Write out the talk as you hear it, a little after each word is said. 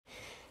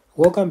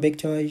Welcome back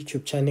to our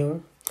YouTube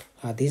channel.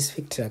 This is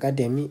Victory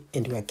Academy,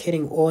 and we are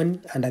carrying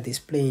on under this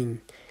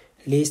playing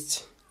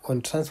list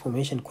on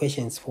transformation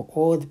questions for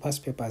all the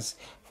past papers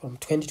from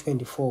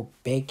 2024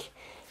 back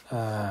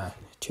to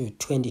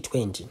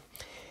 2020,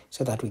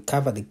 so that we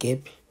cover the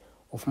gap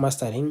of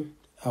mastering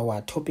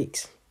our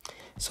topics.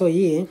 So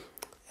here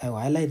I will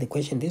highlight the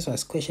question. This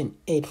was question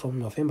 8 from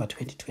November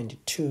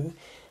 2022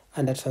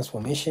 under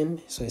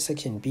transformation. So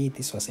section B,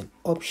 this was an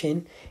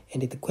option,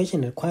 and the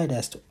question required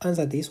us to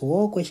answer this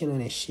whole question on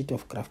a sheet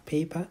of graph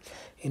paper,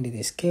 and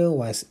the scale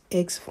was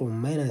x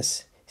from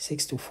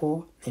 -6 to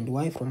 4 and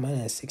y from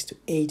 -6 to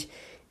 8,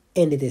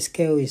 and the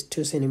scale is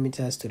 2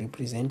 centimeters to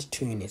represent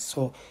 2 units.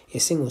 So a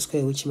single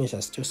square which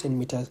measures 2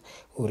 centimeters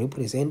will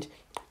represent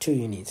 2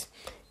 units.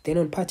 Then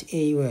on part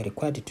A, we are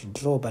required to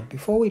draw, but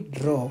before we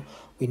draw,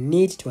 we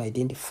need to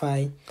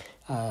identify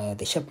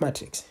the shape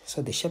matrix.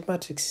 So the shape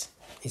matrix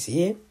is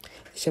here.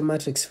 The shape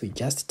matrix, we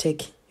just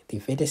take the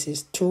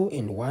vertices 2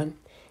 and 1,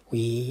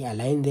 we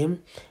align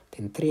them,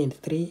 then 3 and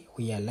 3,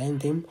 we align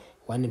them,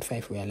 1 and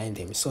 5, we align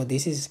them. So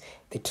this is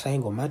the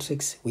triangle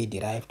matrix we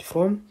derived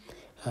from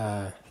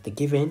the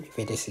given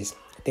vertices.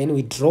 Then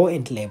we draw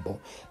and label.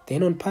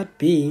 Then on part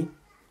B,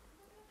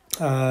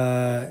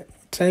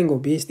 triangle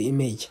B is the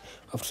image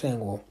of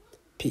triangle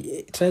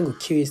P. Triangle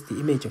Q is the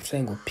image of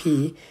triangle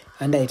P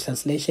under a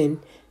translation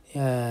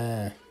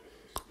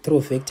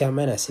through vector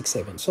 -6,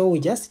 7. So we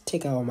just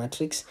take our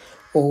matrix,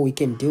 or we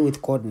can deal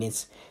with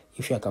coordinates.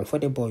 If you are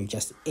comfortable, you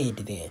just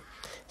add there.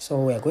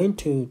 So we are going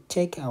to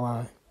take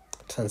our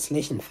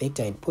translation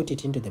vector and put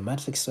it into the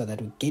matrix so that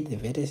we get the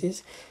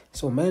vertices.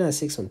 So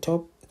 -6 on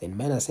top, then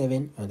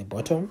 -7 on the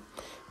bottom.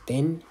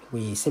 Then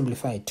we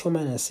simplify 2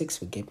 minus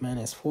 6, we get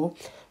 -4.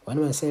 1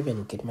 minus 7,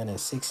 we get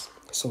 -6.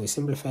 So we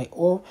simplify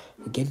all,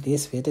 we get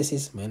these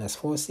vertices: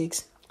 -4,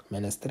 6,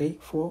 -3,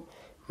 4,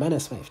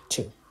 -5,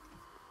 2.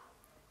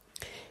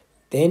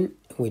 Then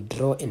we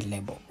draw and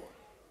label.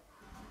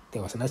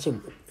 There was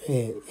nothing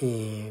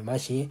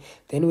much here.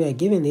 Then we are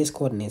given these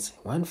coordinates: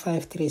 1,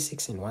 5, 3,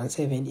 6, and 1,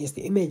 7 is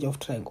the image of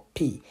triangle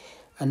P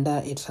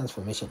under a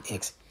transformation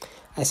X.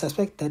 I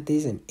suspect that there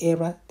is an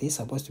error. This is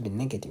supposed to be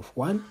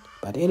 -1,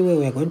 but anyway,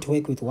 we are going to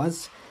work with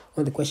what's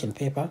on the question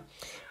paper.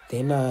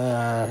 Then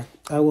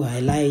I will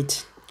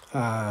highlight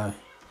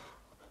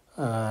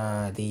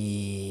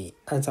the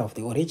answer of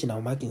the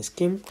original marking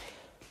scheme,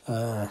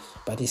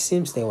 but it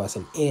seems there was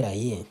an error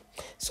here.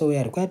 So we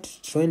are required to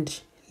draw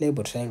and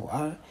label triangle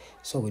R.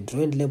 So we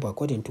draw and label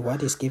according to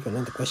what is given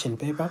on the question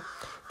paper.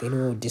 Then we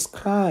will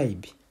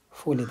describe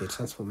fully the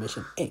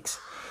transformation X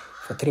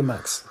for 3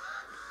 marks.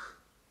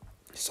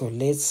 So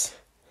let's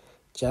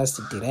just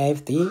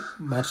derive the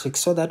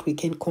matrix so that we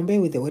can compare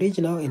with the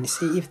original and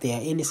see if there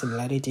are any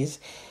similarities.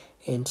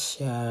 And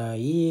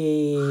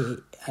here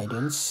I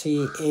don't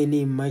see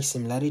any much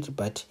similarity,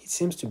 but it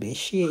seems to be a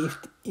shear.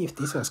 If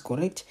this was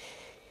correct,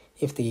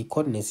 if the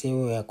coordinates here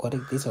were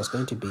correct, this was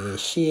going to be a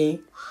shear,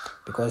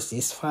 because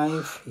this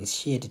 5 is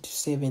sheared to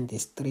 7,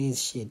 this 3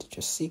 is sheared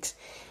to 6,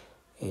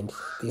 and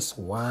this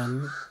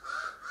 1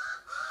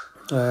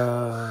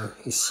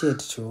 is sheared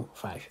to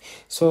 5.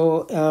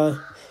 So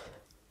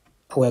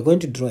we're going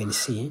to draw and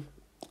see.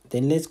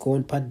 Then let's go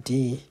on part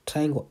D.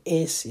 Triangle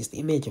S is the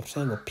image of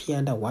triangle P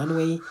under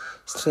one-way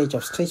stretch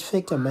of stretch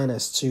factor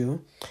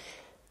 -2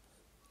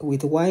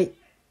 with y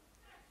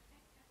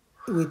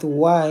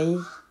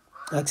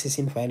axis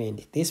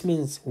invariant. This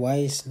means y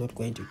is not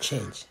going to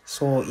change,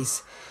 so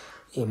it's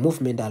a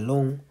movement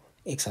along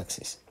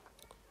x-axis.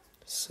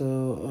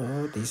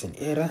 So there's an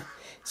error.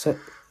 So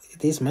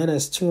this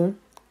 -2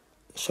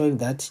 showing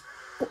that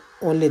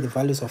only the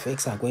values of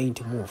x are going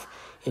to move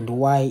and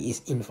y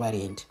is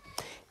invariant.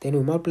 Then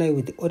we multiply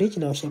with the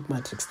original shape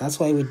matrix. That's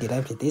why we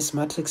derived this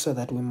matrix, so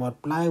that we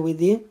multiply with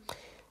the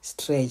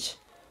stretch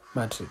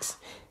matrix.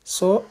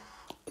 So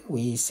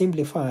we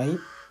simplify,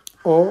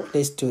 or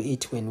let's do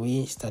it when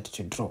we start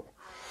to draw.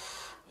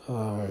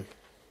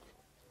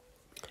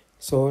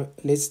 So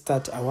let's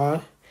start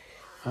our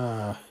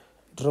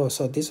draw.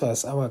 So this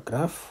was our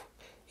graph,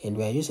 and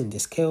we are using the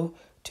scale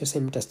 2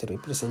 centimeters to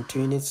represent 2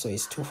 units. So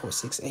it's 2, 4,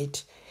 6,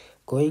 8.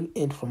 Going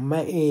in from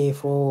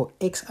for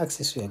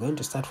x-axis, we are going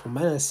to start from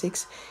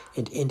 -6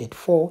 and end at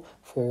 4.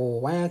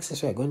 For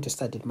y-axis, we are going to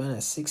start at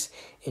 -6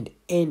 and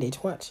end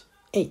at what?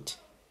 8.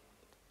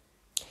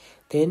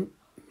 Then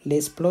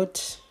let's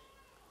plot.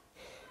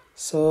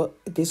 So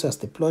this was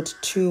the plot: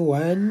 2,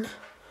 1,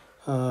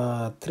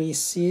 3,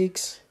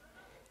 6,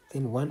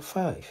 then 1,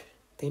 5.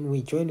 Then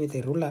we join with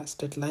the ruler,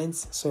 straight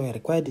lines. So I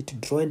required to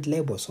draw and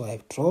label. So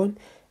I've drawn,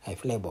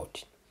 I've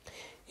labeled,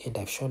 and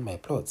I've shown my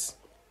plots.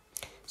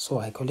 So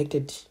I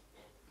collected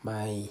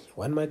my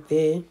 1 mark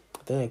there.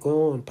 Then I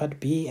go on part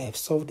B. I've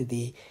solved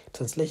the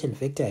translation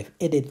vector. I've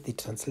added the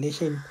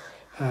translation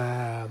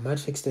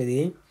matrix to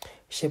the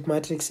shape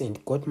matrix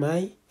and got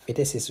my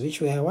vertices,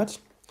 which were what?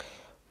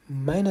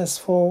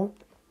 -4,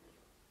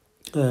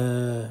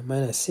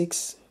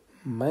 -6,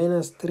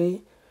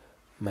 -3,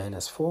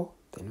 -4,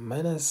 then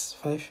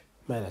 -5,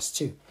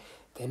 -2.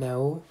 Then I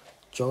will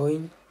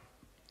join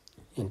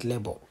and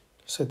label.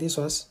 So this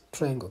was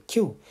triangle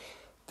Q.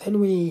 Then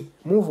we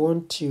move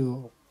on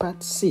to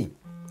part C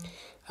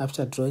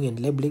after drawing and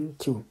labeling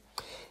Q.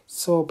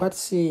 So part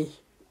C,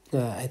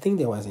 I think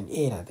there was an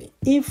error there.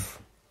 If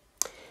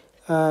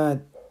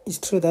it's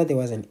true that there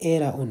was an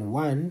error on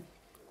 1,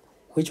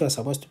 which was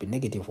supposed to be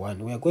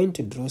 -1, we are going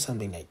to draw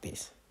something like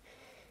this.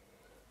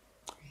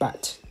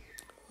 But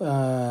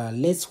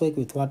let's work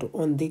with what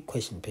on the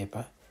question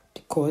paper,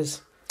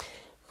 because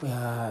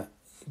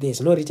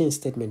there's no written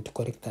statement to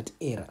correct that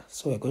error.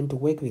 So we're going to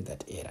work with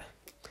that error.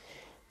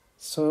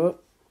 So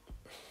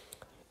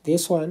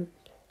this one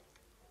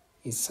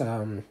is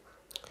 1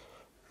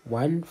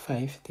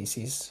 5, this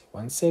is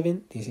 1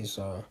 7, this is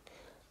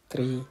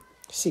 3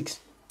 6.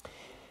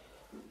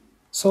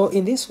 So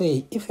in this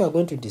way, if you are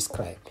going to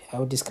describe, I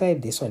will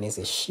describe this one as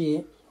a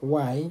shear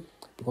Y,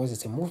 because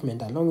it's a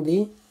movement along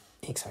the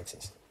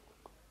x-axis,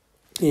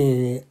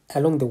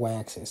 along the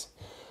y-axis,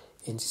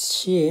 and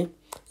shear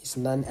is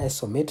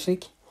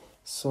non-isometric.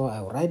 So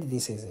I'll write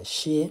this as a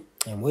shear.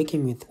 I'm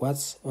working with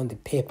what's on the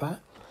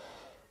paper,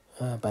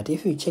 but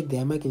if you check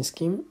their marking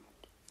scheme,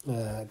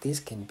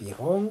 this can be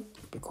wrong,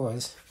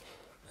 because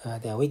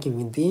they are working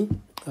with the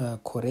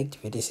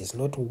correct vertices,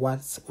 not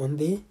what's on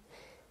the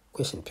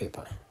question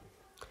paper.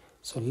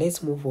 So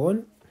let's move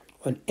on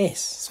S.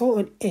 So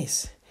on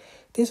S,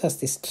 this was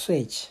the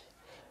stretch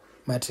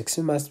matrix.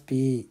 You must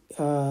be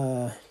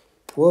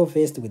well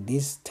versed with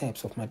these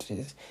types of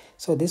matrices.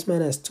 So this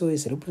 -2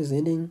 is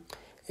representing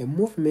a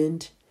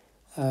movement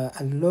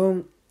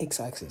along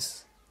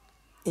x-axis,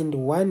 and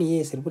 1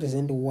 here is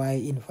representing y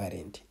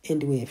invariant,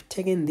 and we have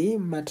taken the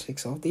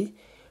matrix of the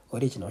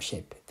original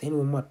shape. Then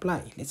we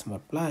multiply. Let's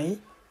multiply.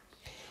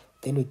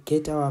 Then we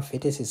get our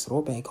vertices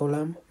row by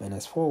column,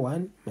 -4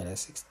 1,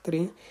 -6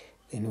 3,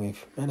 then we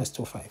have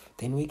 -2 5.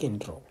 Then we can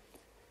draw.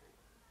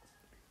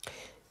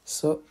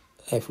 So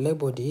I've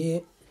labeled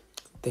here,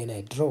 then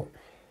I draw.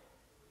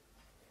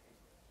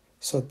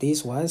 So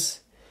this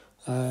was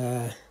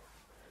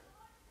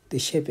the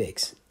shape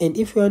X. And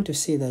if you want to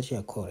see that you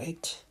are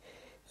correct,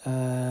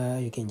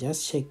 you can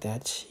just check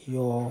that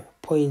your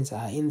points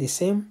are in the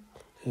same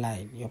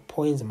line. Your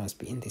points must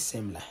be in the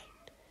same line.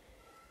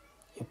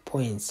 Your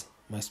points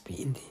must be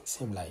in the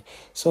same line.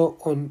 So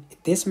on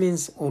this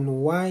means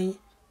on Y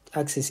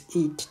axis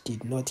it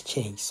did not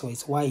change, so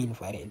it's Y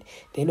invariant.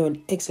 Then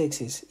on X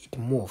axis it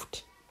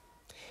moved.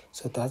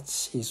 So that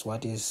is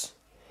what is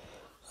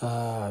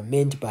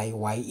meant by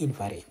Y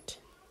invariant.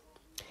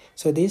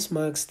 So this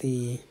marks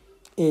the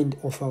end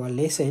of our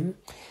lesson.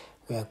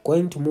 We are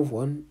going to move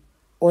on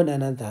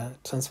another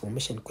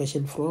transformation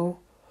question from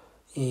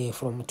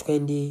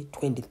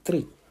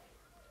 2023.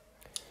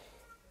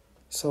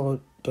 So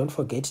don't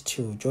forget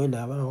to join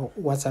our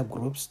WhatsApp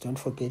groups. Don't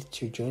forget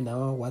to join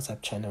our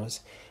WhatsApp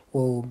channels.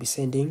 We'll be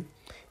sending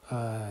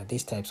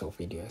these types of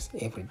videos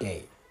every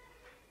day.